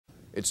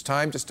It's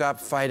time to stop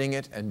fighting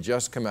it and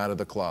just come out of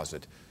the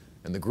closet.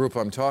 And the group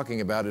I'm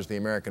talking about is the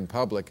American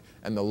public,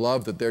 and the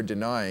love that they're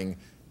denying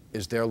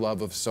is their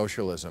love of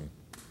socialism.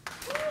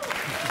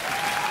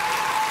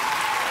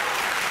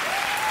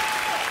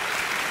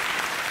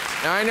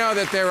 Now, I know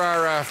that there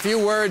are a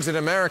few words in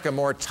America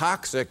more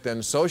toxic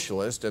than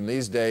socialist, and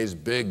these days,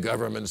 big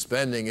government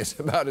spending is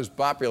about as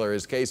popular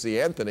as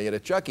Casey Anthony at a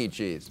Chuck E.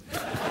 Cheese.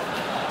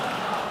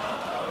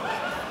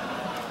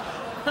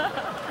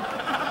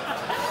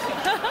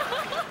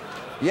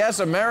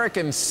 Yes,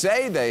 Americans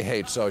say they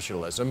hate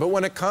socialism, but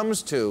when it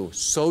comes to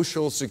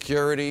Social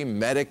Security,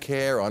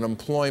 Medicare,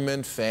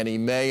 unemployment, Fannie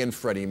Mae and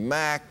Freddie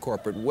Mac,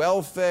 corporate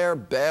welfare,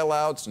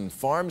 bailouts, and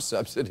farm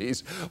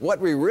subsidies,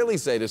 what we really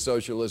say to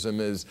socialism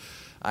is,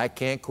 I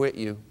can't quit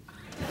you.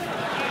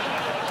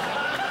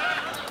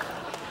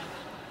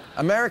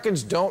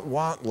 Americans don't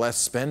want less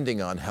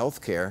spending on health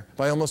care.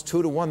 By almost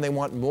 2 to 1, they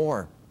want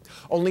more.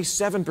 Only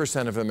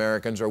 7% of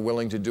Americans are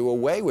willing to do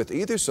away with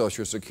either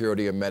Social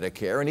Security or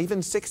Medicare, and even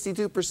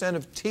 62%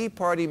 of Tea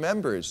Party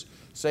members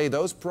say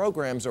those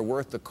programs are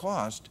worth the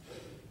cost,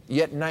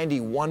 yet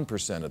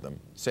 91% of them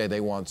say they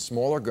want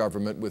smaller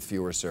government with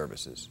fewer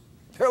services.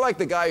 They're like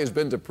the guy who's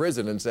been to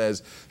prison and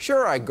says,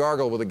 sure, I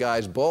gargle with a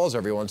guy's balls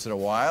every once in a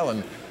while,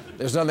 and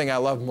there's nothing I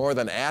love more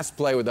than ass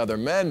play with other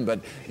men, but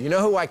you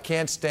know who I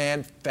can't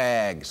stand?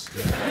 Fags.